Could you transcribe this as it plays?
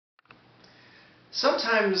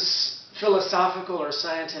Sometimes philosophical or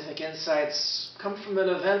scientific insights come from an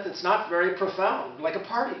event that's not very profound, like a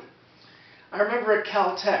party. I remember at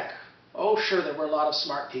Caltech, oh sure, there were a lot of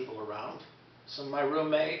smart people around, some of my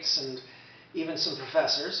roommates and even some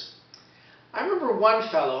professors. I remember one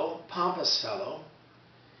fellow, pompous fellow,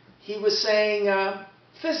 he was saying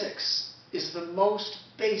physics is the most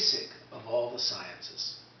basic of all the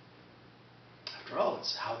sciences. After all,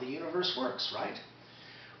 it's how the universe works, right?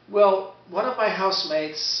 Well, one of my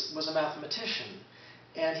housemates was a mathematician,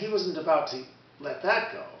 and he wasn't about to let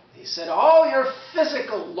that go. He said, all your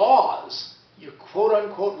physical laws, your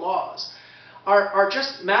quote-unquote laws, are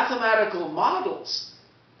just mathematical models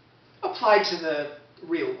applied to the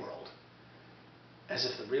real world. As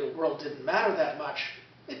if the real world didn't matter that much.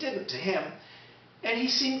 It didn't to him. And he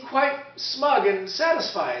seemed quite smug and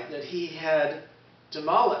satisfied that he had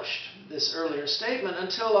demolished this earlier statement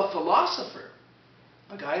until a philosopher,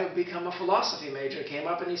 a guy who had become a philosophy major, came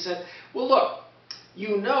up and he said, well, look,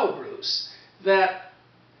 you know, Bruce, that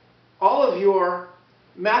all of your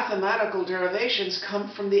mathematical derivations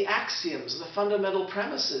come from the axioms, the fundamental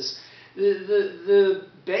premises, the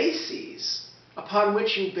bases upon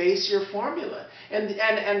which you base your formula.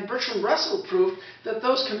 And Bertrand Russell proved that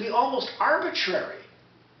those can be almost arbitrary.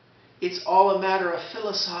 It's all a matter of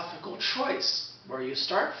philosophical choice where you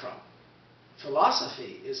start from.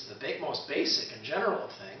 Philosophy is the most basic and general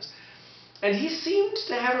of things. And he seemed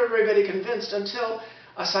to have everybody convinced until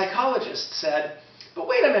a psychologist said, but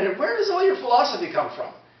wait a minute, where does all your philosophy come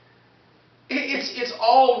from? It's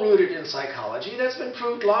all rooted in psychology. That's been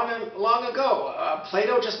proved long ago.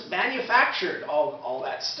 Plato just manufactured all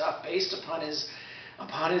that stuff based upon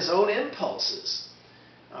his own impulses.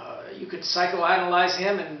 You could psychoanalyze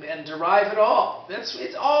him and derive it all.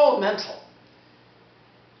 It's all mental.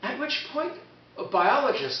 At which point a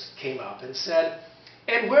biologist came up and said,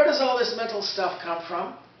 and where does all this mental stuff come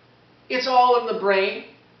from? It's all in the brain,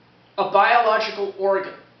 a biological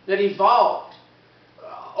organ that evolved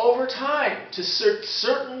over time to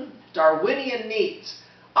certain Darwinian needs.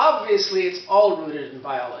 Obviously, it's all rooted in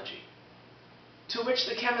biology. To which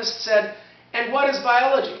the chemist said, and what is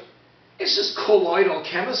biology? It's just colloidal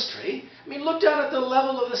chemistry. I mean, look down at the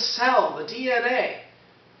level of the cell, the DNA.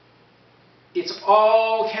 It's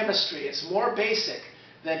all chemistry. It's more basic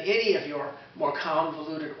than any of your more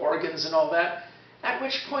convoluted organs and all that. At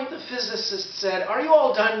which point the physicist said, are you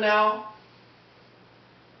all done now?